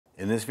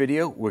In this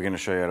video, we're going to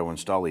show you how to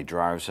install the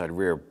driver's side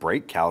rear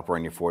brake caliper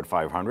on your Ford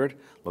 500,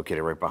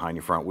 located right behind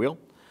your front wheel.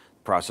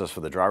 The process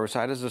for the driver's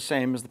side is the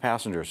same as the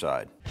passenger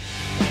side.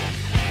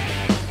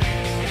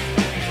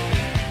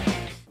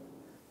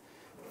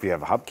 If you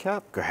have a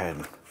hubcap, go ahead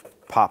and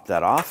pop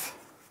that off.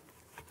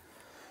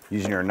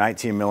 Using your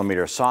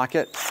 19mm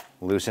socket,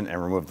 loosen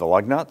and remove the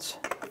lug nuts.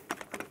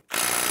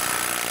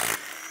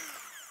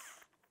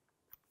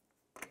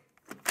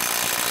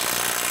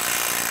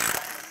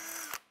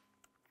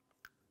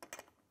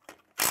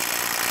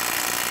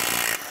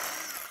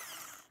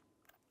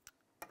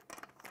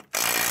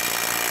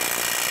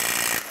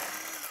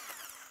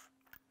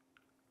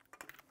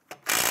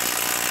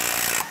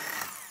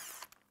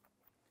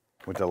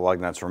 With the lug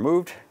nuts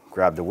removed,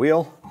 grab the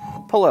wheel,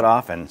 pull it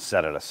off, and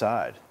set it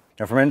aside.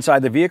 Now from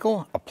inside the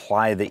vehicle,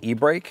 apply the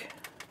e-brake.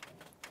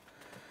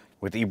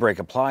 With the e-brake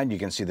applied, you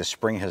can see the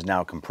spring has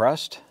now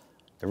compressed.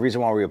 The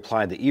reason why we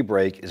applied the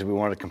e-brake is we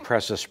wanted to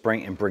compress the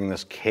spring and bring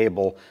this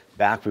cable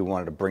back. We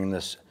wanted to bring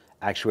this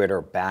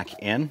actuator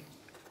back in.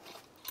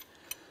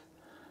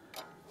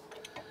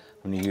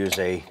 I'm going to use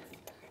a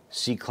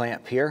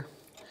C-clamp here,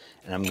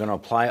 and I'm going to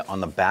apply it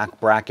on the back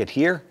bracket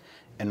here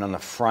and on the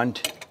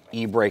front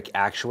e-brake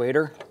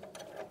actuator.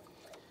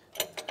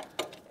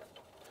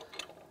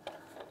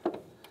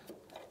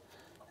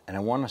 And I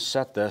want to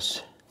set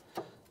this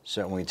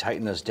so when we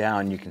tighten this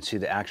down, you can see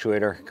the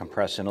actuator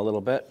compress in a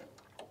little bit.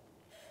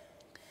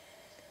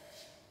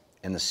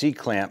 And the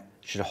C-clamp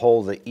should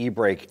hold the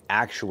e-brake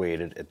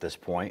actuated at this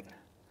point.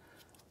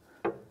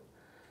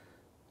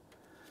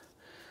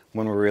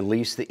 When we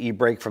release the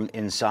e-brake from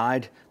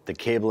inside, the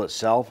cable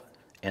itself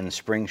and the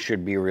spring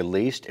should be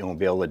released, and we'll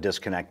be able to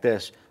disconnect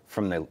this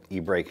from the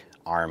e-brake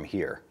arm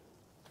here.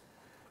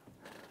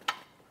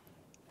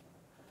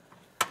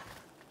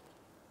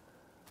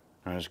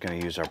 I'm just going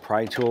to use our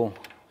pry tool,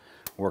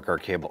 work our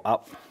cable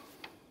up.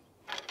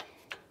 I'm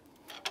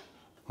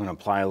going to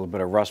apply a little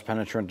bit of rust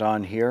penetrant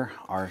on here.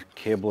 Our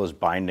cable is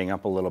binding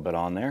up a little bit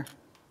on there.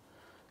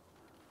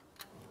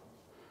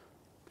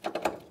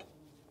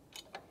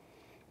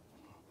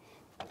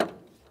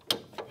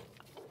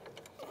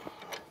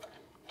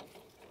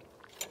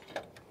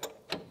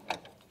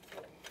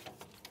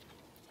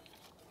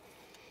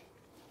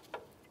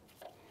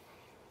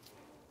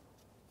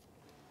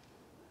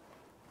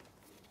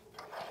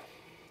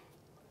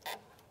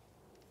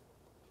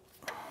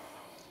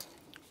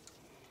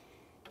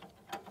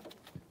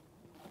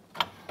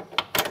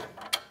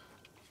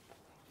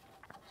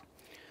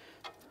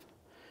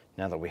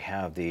 Now that we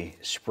have the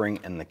spring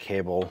and the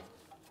cable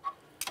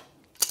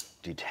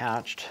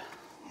detached,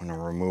 I'm going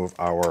to remove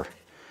our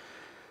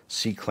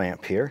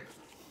C-clamp here.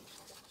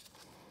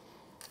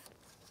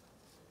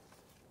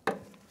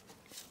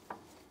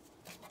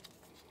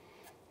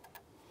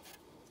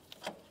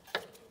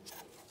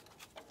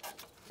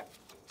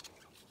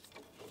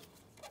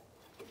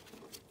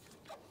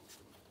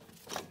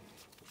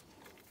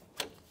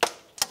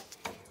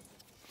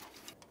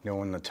 Now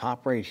on the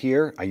top right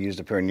here, I used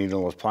a pair of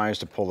needle-nose pliers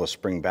to pull the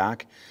spring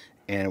back,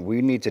 and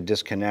we need to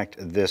disconnect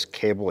this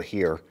cable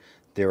here.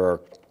 There are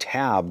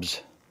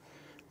tabs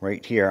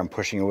right here. I'm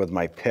pushing it with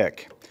my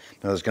pick.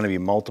 Now there's going to be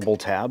multiple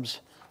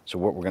tabs, so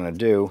what we're going to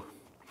do,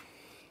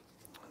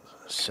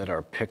 set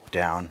our pick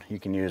down. You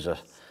can use a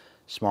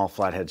small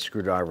flathead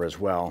screwdriver as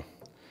well.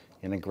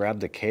 You're going to grab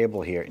the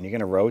cable here, and you're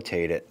going to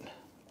rotate it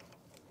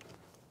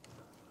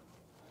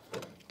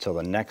till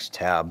the next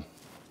tab.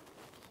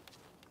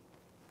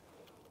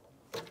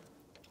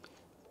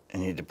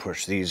 You need to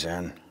push these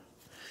in.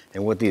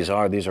 And what these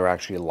are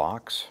actually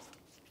locks.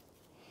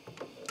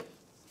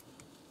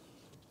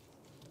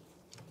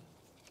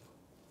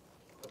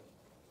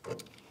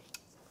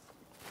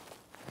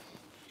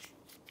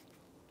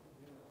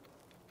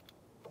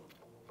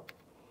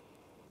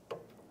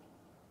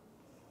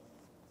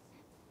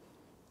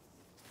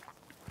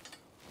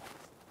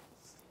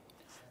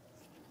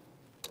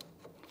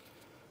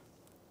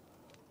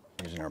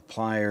 Using our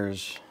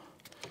pliers,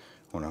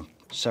 I want to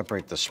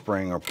separate the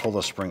spring or pull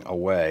the spring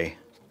away.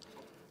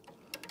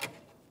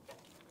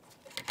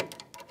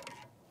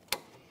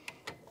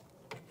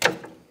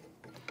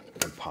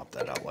 And pop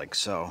that out like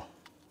so.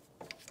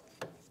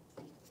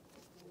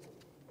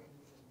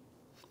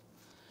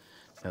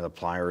 Now the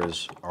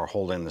pliers are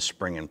holding the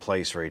spring in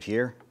place right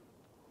here.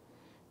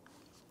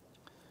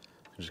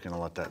 I'm just going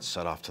to let that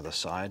set off to the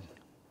side.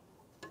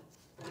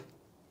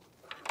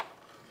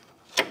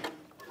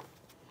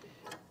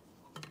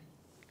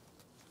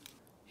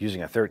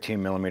 Using a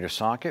 13mm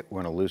socket,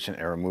 we're going to loosen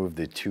and remove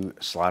the two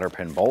slider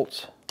pin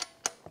bolts.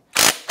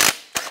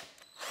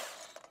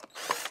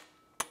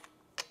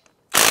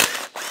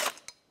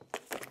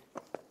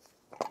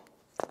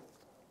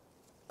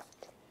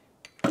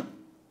 We're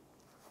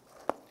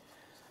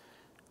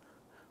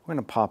going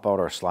to pop out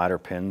our slider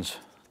pins.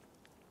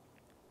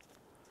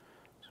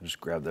 So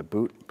just grab the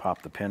boot,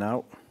 pop the pin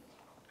out.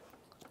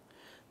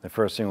 The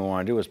first thing we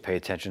want to do is pay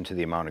attention to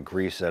the amount of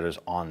grease that is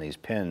on these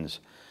pins.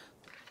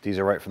 These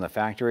are right from the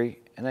factory,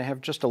 and they have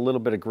just a little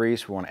bit of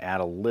grease. We want to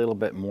add a little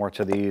bit more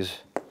to these.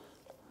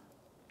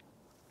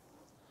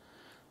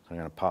 I'm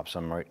going to pop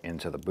some right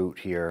into the boot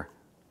here.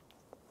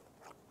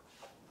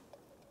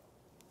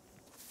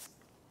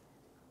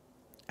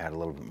 Add a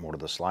little bit more to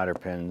the slider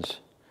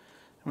pins.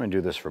 I'm going to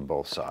do this for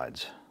both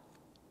sides.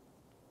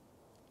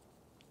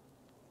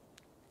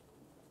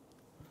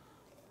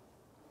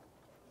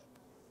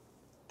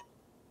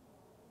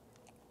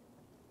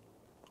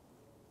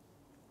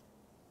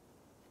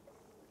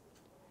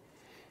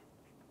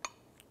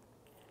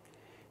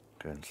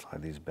 Go ahead and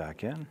slide these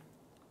back in.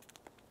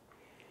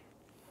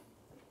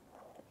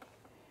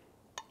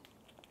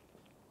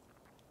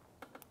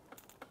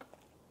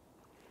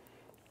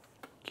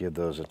 Give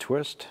those a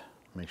twist.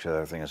 Make sure that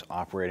everything is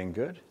operating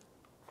good.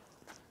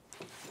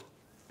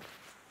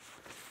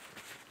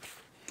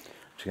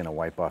 Just going to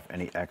wipe off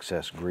any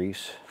excess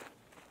grease.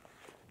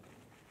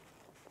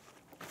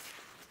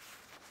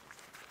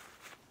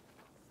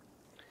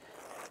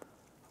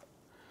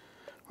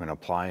 We're going to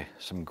apply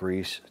some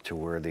grease to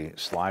where the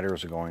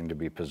sliders are going to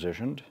be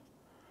positioned.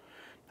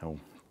 Now,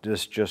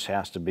 this just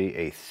has to be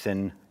a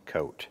thin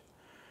coat.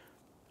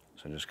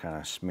 So just kind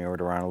of smear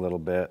it around a little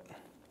bit.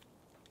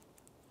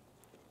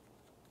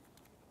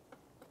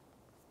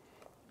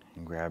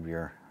 And grab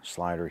your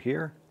slider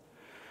here.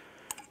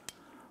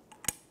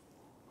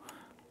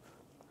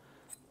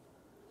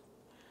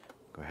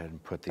 Go ahead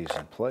and put these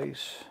in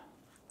place.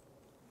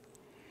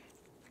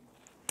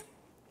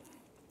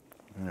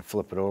 I'm going to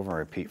flip it over and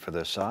repeat for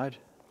this side.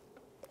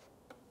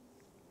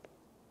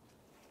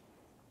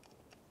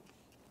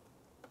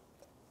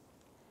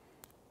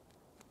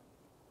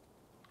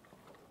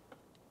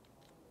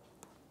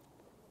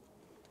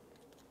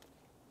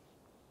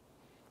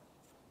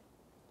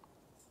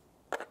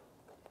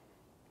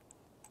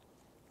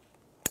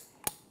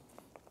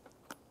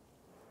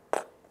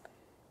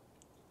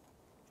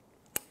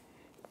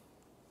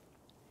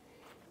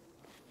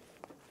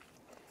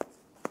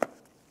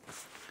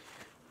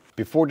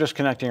 Before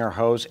disconnecting our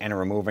hose and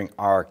removing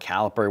our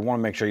caliper, you want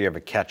to make sure you have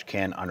a catch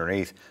can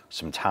underneath,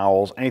 some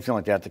towels, anything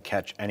like that to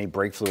catch any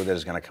brake fluid that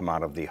is going to come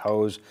out of the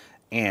hose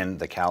and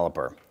the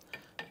caliper.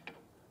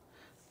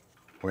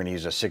 We're going to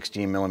use a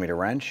 16mm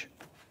wrench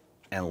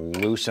and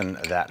loosen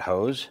that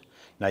hose.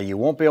 Now you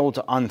won't be able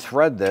to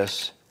unthread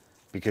this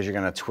because you're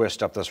going to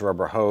twist up this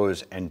rubber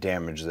hose and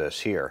damage this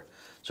here.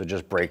 So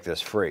just break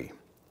this free.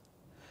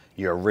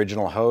 Your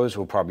original hose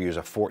will probably use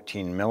a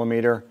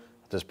 14mm.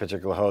 This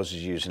particular hose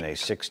is using a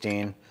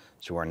 16,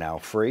 so we're now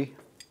free.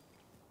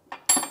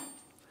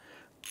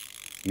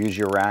 Use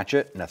your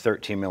ratchet and a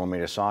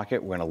 13mm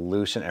socket. We're going to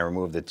loosen and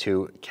remove the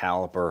two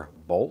caliper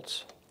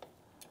bolts.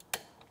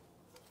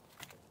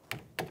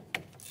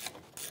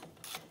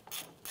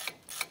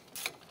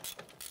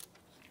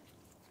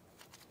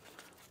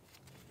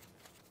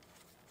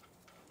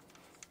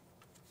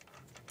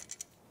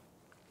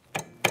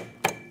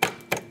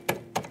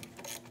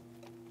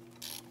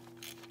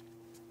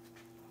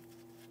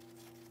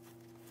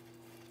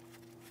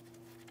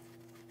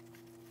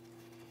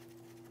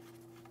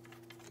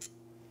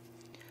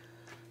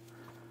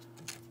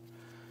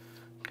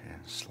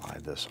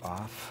 Slide this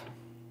off.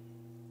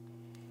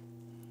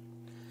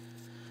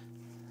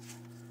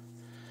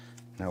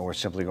 Now what we're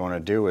simply going to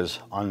do is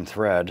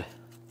unthread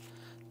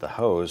the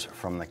hose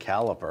from the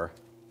caliper.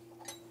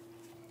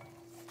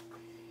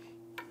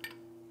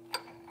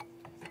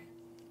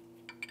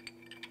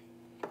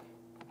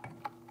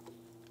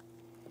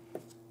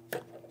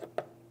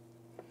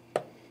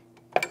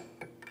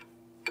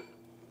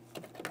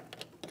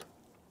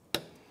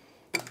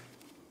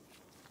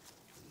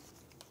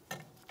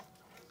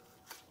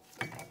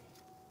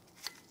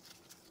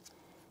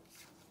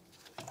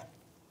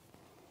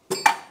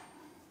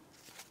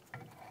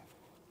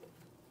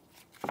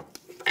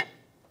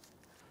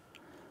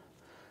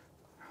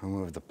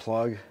 Remove the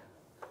plug,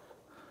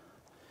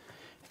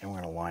 and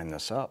we're going to line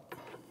this up,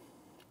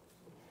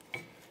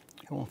 and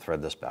we'll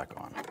thread this back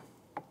on.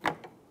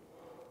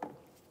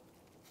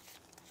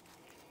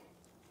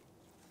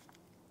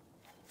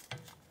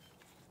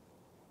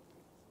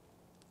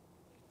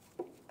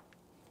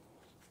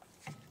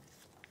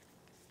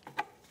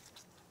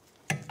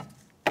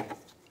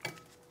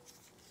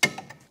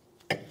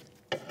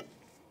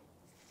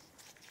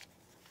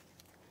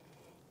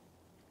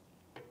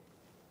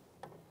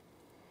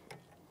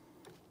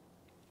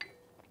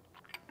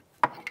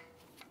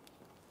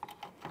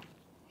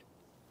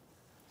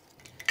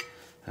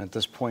 At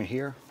this point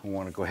here, we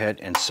want to go ahead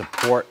and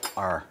support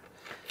our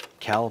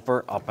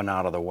caliper up and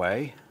out of the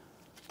way.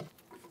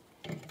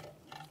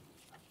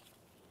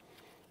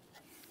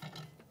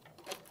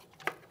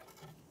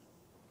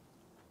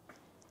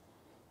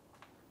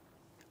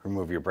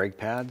 Remove your brake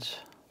pads.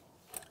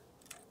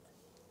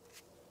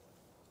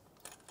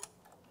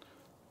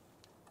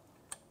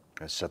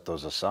 Set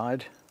those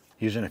aside.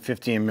 Using a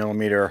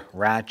 15mm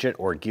ratchet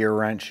or gear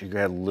wrench, you go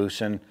ahead and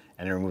loosen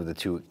and remove the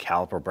two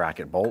caliper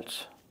bracket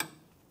bolts.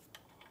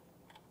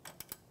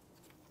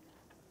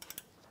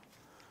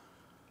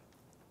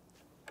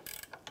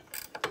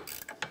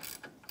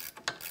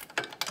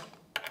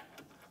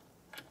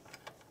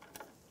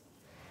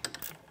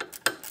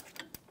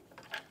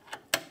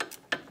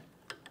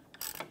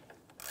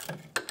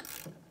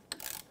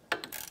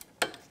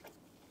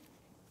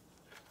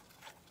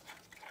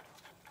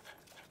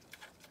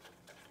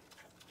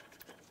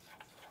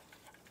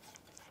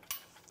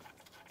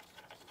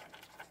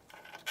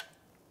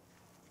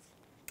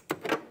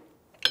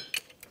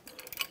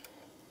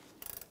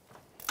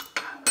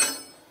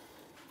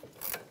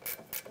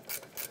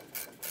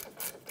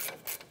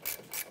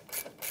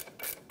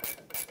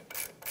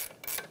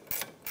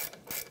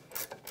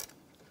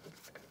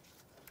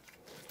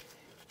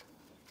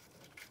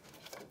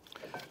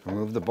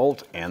 Remove the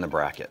bolt and the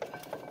bracket.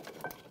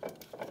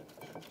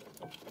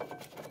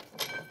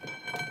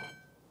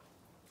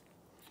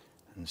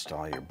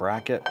 Install your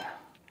bracket,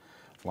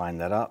 line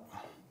that up.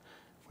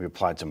 We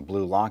applied some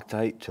blue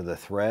Loctite to the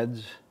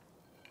threads.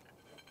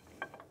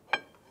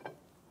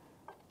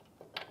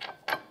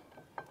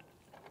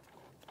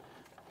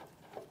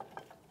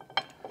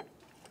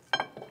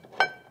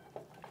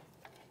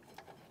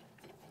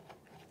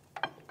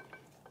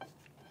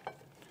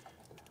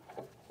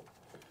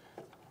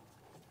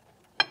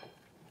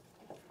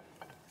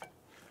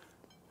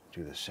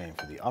 Do the same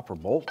for the upper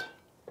bolt.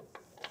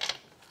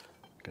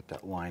 Get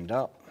that lined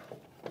up.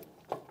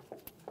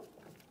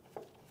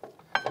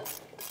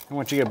 And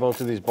once you get both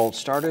of these bolts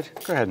started,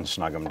 go ahead and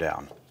snug them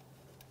down.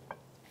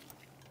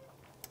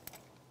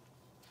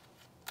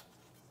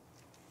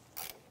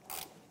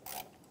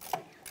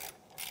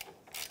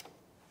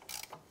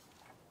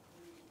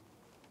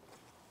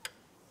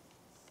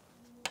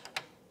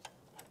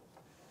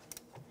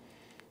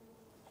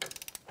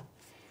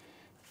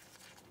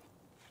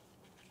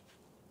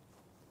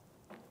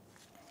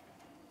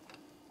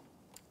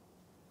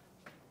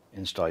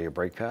 Install your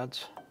brake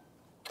pads.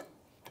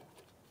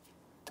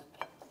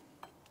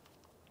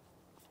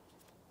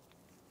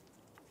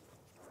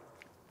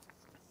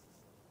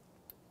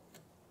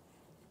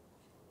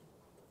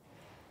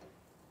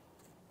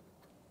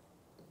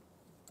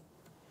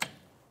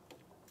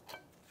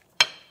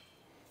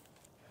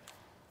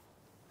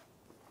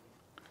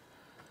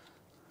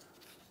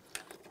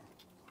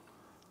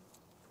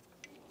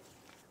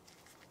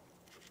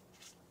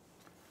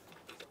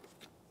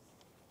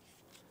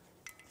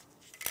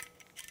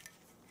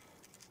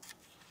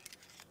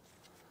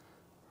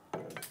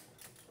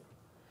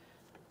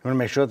 You want to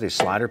make sure that the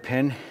slider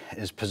pin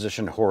is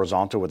positioned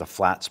horizontal where the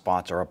flat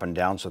spots are up and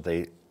down so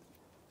they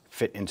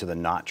fit into the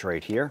notch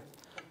right here.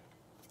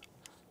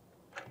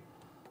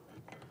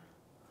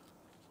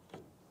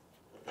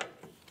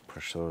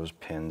 Push those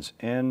pins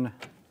in.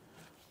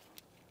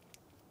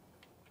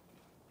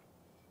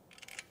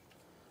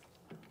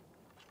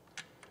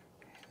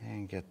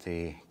 And get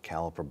the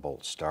caliper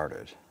bolt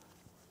started.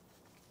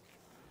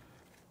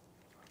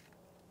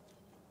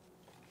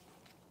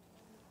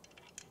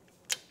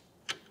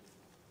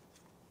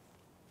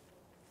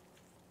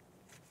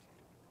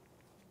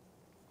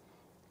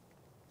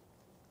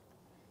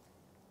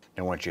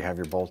 And once you have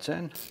your bolts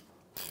in,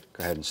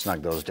 go ahead and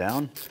snug those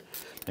down.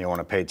 And you want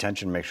to pay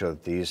attention, make sure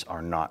that these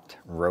are not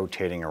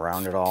rotating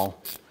around at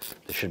all.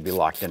 They should be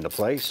locked into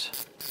place.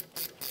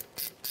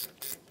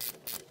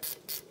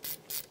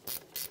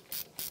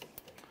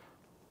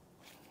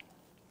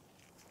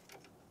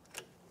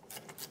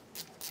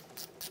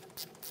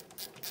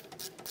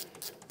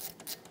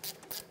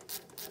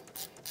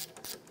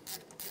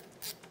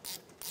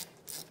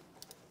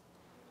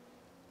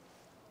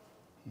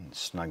 And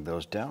snug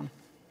those down.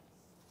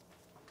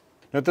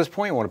 Now at this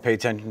point, you want to pay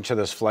attention to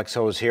this flex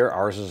hose here.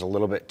 Ours is a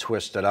little bit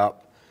twisted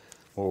up.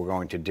 What we're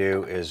going to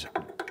do is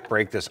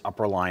break this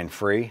upper line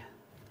free.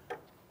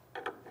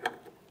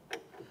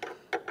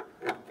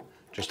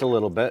 Just a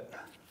little bit.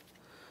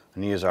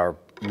 And use our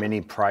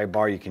mini pry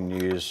bar. You can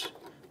use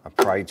a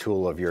pry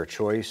tool of your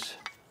choice.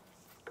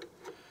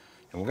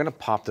 And we're going to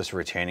pop this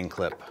retaining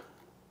clip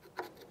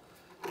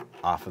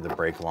off of the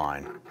brake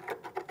line.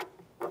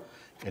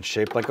 It's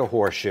shaped like a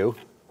horseshoe.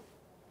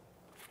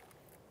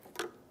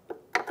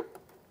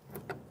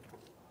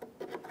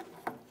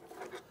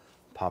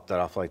 Pop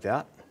that off like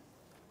that.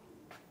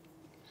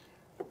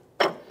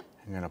 I'm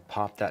going to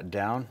pop that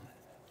down,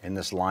 and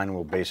this line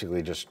will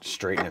basically just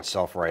straighten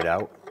itself right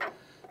out.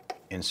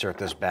 Insert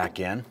this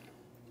back in.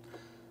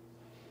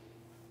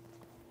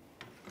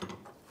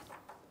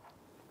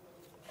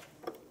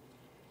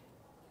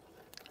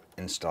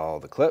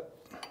 Install the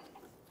clip.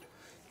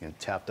 You can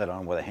tap that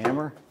on with a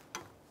hammer.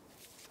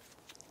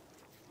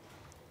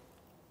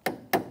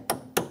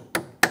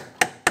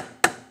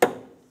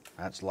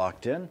 That's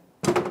locked in.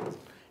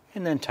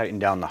 And then tighten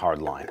down the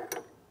hard line.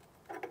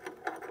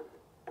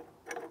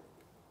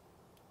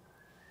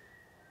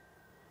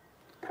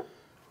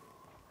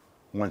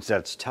 Once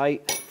that's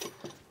tight,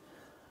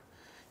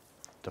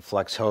 the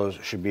flex hose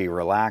should be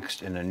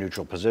relaxed in a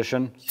neutral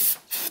position.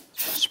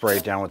 Spray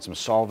it down with some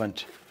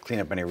solvent,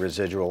 clean up any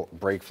residual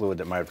brake fluid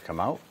that might have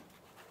come out.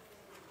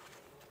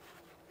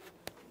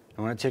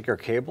 I'm going to take our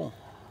cable,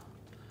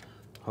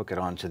 hook it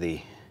onto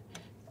the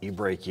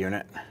e-brake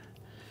unit.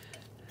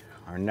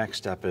 Our next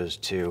step is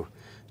to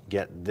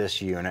get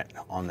this unit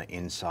on the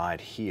inside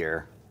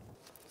here.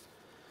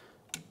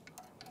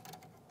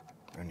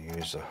 I'm going to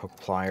use the hook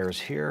pliers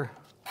here.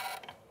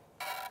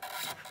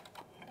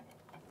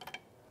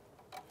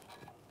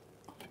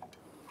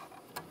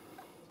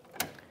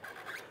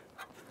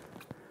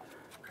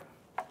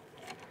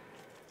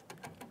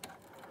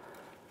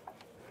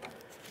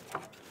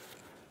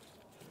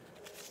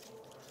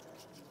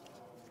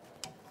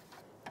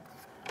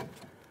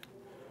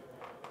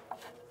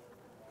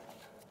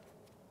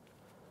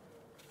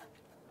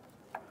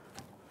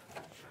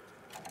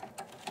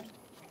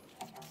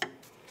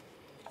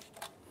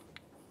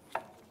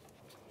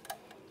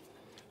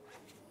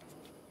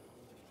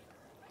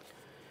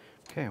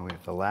 Okay, we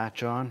have the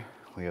latch on,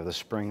 we have the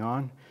spring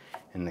on,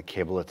 and the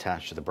cable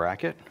attached to the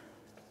bracket.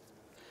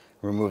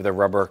 Remove the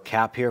rubber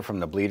cap here from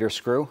the bleeder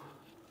screw.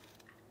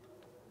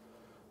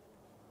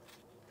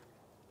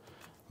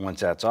 Once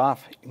that's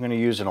off, I'm going to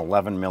use an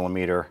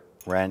 11mm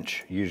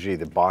wrench, usually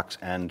the box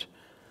end,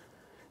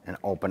 and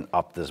open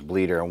up this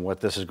bleeder. And what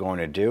this is going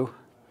to do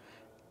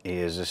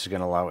is this is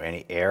going to allow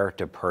any air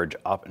to purge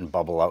up and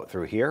bubble out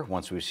through here.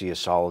 Once we see a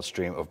solid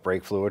stream of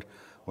brake fluid,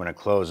 we're going to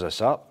close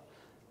this up.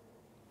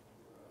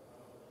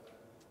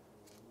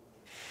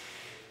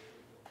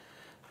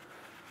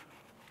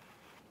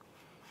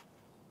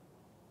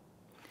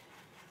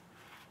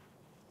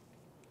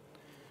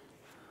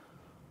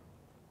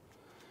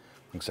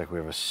 Looks like we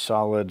have a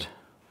solid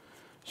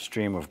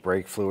stream of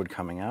brake fluid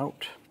coming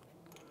out.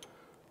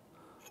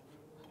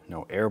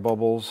 No air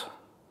bubbles.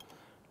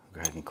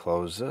 Go ahead and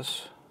close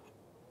this.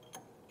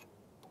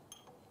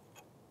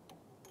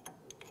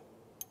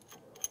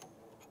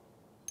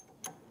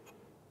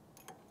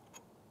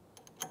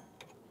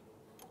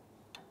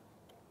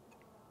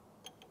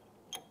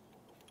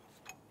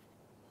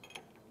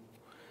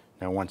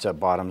 Now once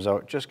that bottoms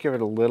out, just give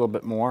it a little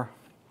bit more.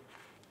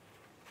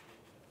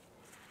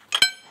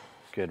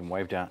 Good, and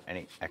wipe down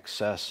any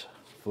excess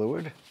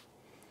fluid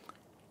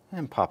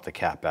and pop the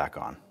cap back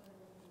on.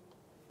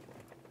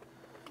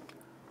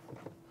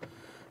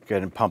 Go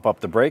ahead and pump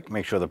up the brake,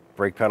 make sure the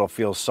brake pedal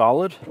feels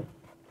solid.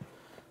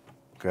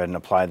 Go ahead and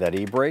apply that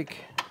e-brake.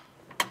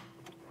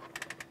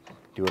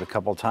 Do it a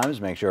couple times,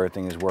 make sure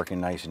everything is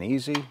working nice and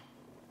easy.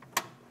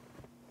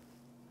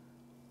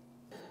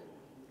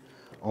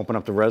 Open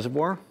up the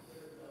reservoir.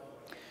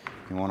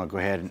 You want to go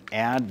ahead and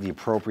add the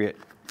appropriate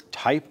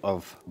type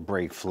of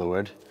brake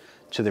fluid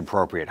to the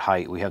appropriate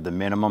height. We have the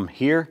minimum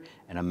here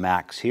and a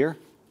max here.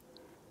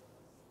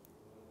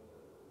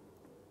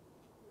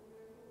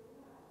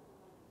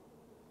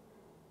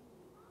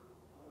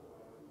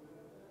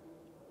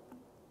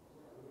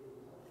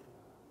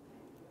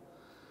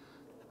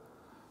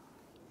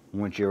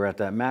 Once you're at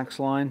that max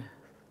line,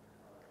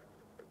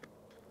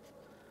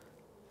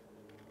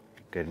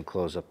 go ahead and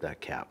close up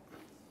that cap.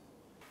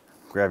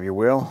 Grab your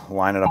wheel,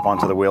 line it up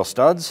onto the wheel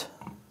studs.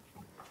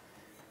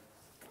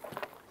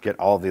 Get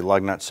all the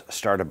lug nuts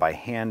started by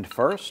hand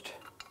first.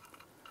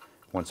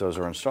 Once those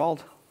are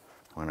installed,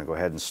 I'm going to go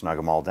ahead and snug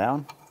them all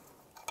down.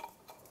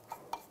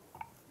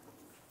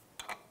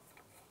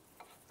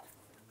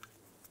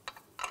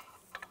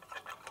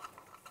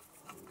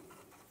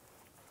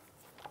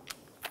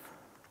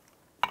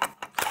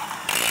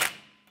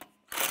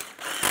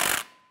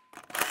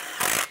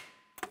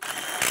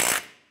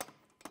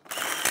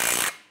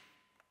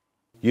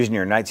 Using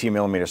your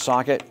 19mm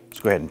socket, let's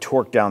go ahead and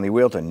torque down the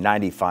wheel to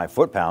 95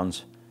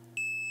 foot-pounds.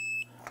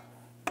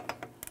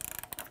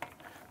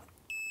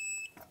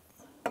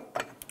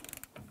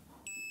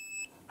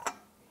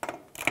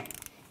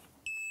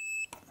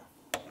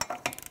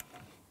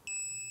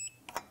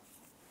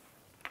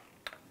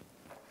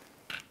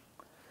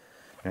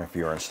 And if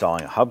you're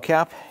installing a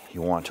hubcap,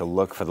 you want to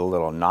look for the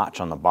little notch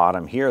on the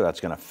bottom here.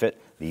 That's going to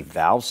fit the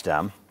valve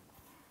stem.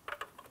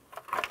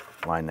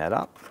 Line that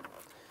up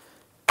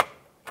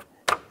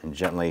and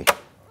gently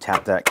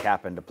tap that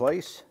cap into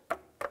place,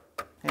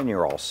 and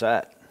you're all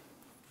set.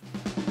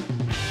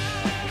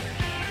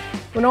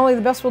 When only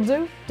the best will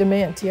do,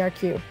 demand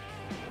TRQ.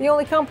 The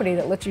only company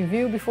that lets you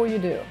view before you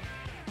do.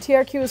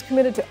 TRQ is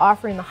committed to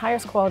offering the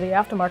highest quality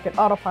aftermarket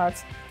auto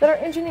parts that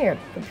are engineered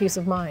for peace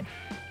of mind.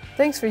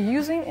 Thanks for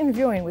using and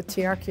viewing with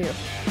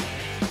TRQ.